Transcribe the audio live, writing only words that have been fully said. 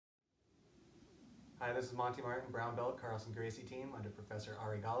Hi, this is Monty Martin, brown belt, Carlson Gracie team under Professor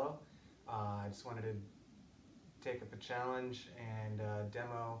Ari Galo. I just wanted to take up a challenge and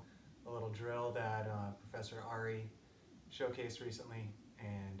demo a little drill that Professor Ari showcased recently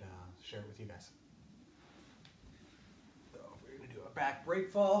and share it with you guys. So we're going to do a back break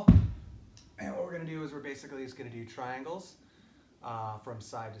fall, and what we're going to do is we're basically just going to do triangles from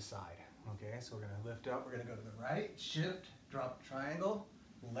side to side. Okay, so we're going to lift up, we're going to go to the right, shift, drop a triangle,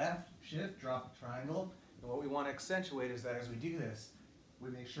 left, shift, drop a triangle. And what we want to accentuate is that as we do this, we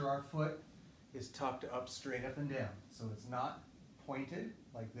make sure our foot is tucked up, straight up and down. So it's not pointed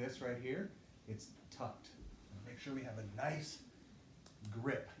like this right here, it's tucked. Make sure we have a nice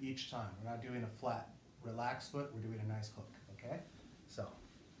grip each time. We're not doing a flat, relaxed foot, we're doing a nice hook, okay? So,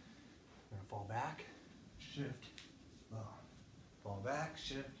 we're going to fall back, shift, lock. Fall back,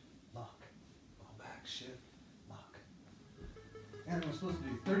 shift, lock. Fall back, shift, lock. And we're supposed to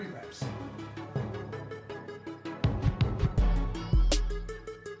do 30 reps.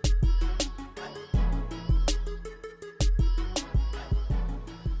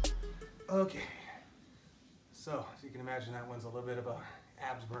 Okay, so as you can imagine, that one's a little bit of a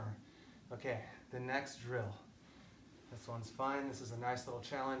abs burner. Okay, the next drill. This one's fine. This is a nice little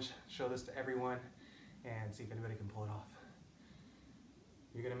challenge. Show this to everyone and see if anybody can pull it off.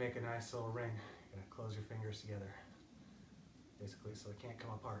 You're gonna make a nice little ring. You're gonna close your fingers together, basically, so it can't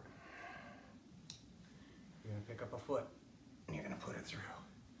come apart. You're gonna pick up a foot and you're gonna put it through.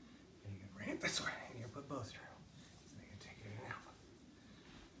 And you're gonna bring it this way and you're gonna put both through. And you're gonna take it in and out.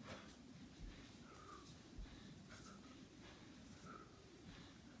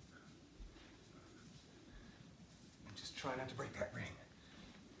 And just try not to break that ring.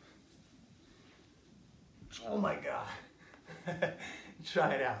 Oh my God.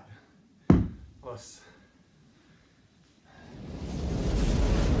 Try it out. Vamos.